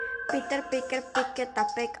Peter Picker picked a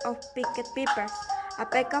peck of picked peppers. A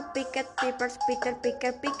peck of picked peppers, Peter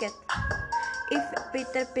Picker picked. If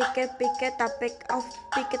Peter Picker picked a peck of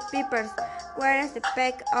picked peppers, where is the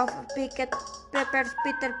peck of picked peppers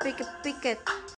Peter Picker picked?